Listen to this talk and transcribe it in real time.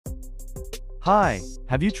Hi,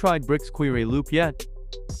 have you tried Bricks Query Loop yet?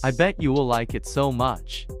 I bet you will like it so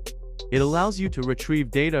much. It allows you to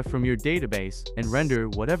retrieve data from your database and render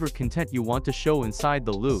whatever content you want to show inside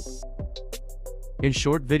the loop. In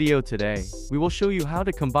short video today, we will show you how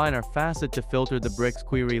to combine our facet to filter the Bricks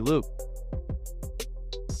Query Loop.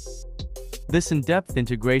 This in-depth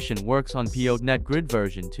integration works on Piotnet Grid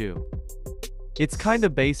version 2. It's kinda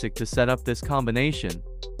basic to set up this combination.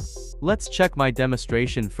 Let's check my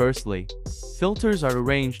demonstration firstly. Filters are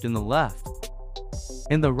arranged in the left.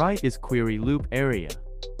 In the right is Query Loop area.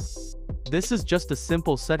 This is just a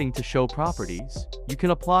simple setting to show properties. You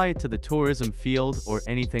can apply it to the tourism field or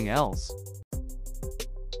anything else.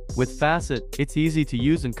 With Facet, it's easy to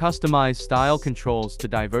use and customize style controls to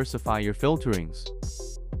diversify your filterings.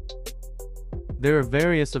 There are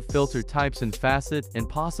various of filter types in Facet and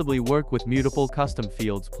possibly work with mutable custom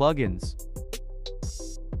fields plugins.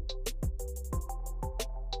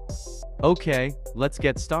 Okay, let's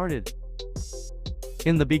get started.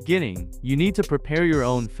 In the beginning, you need to prepare your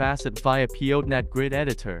own Facet via Piotnet Grid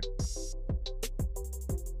Editor.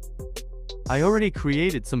 I already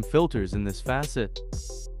created some filters in this Facet.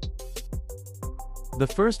 The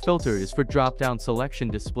first filter is for drop-down selection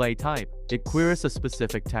display type. It queries a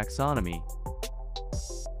specific taxonomy.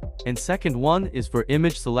 And second one is for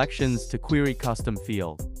image selections to query custom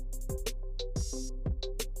field.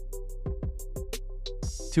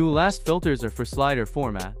 Two last filters are for slider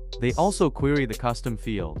format. They also query the custom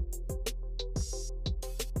field.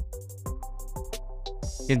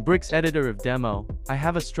 In Bricks Editor of Demo, I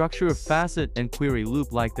have a structure of Facet and Query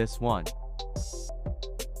Loop like this one.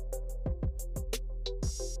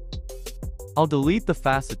 I'll delete the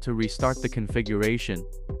Facet to restart the configuration.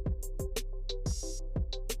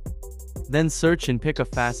 Then search and pick a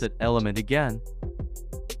Facet element again.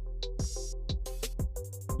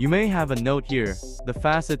 You may have a note here. The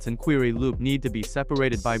facets and query loop need to be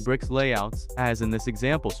separated by bricks layouts, as in this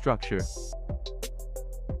example structure.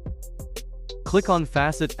 Click on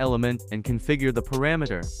Facet element and configure the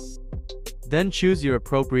parameter. Then choose your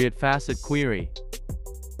appropriate facet query.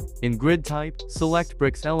 In grid type, select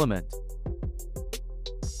bricks element.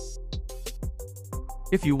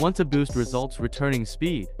 If you want to boost results returning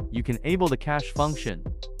speed, you can enable the cache function.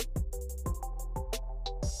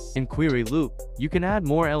 In Query Loop, you can add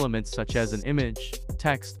more elements such as an image,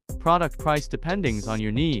 text, product price depending on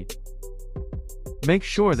your need. Make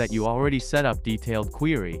sure that you already set up detailed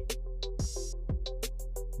query.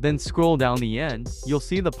 Then scroll down the end, you'll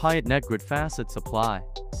see the Piotnet Grid Facets apply.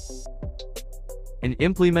 And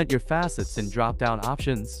implement your facets in drop-down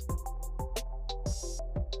options.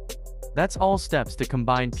 That's all steps to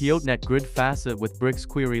combine Piotnet Grid Facet with Bricks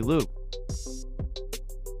Query Loop.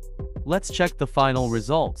 Let's check the final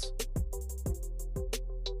results.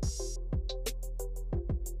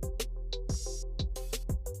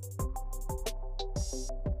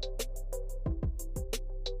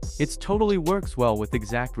 It totally works well with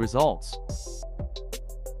exact results.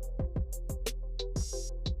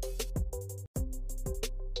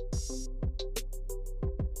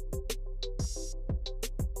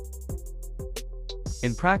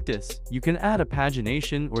 In practice, you can add a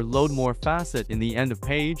pagination or load more facet in the end of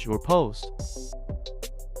page or post.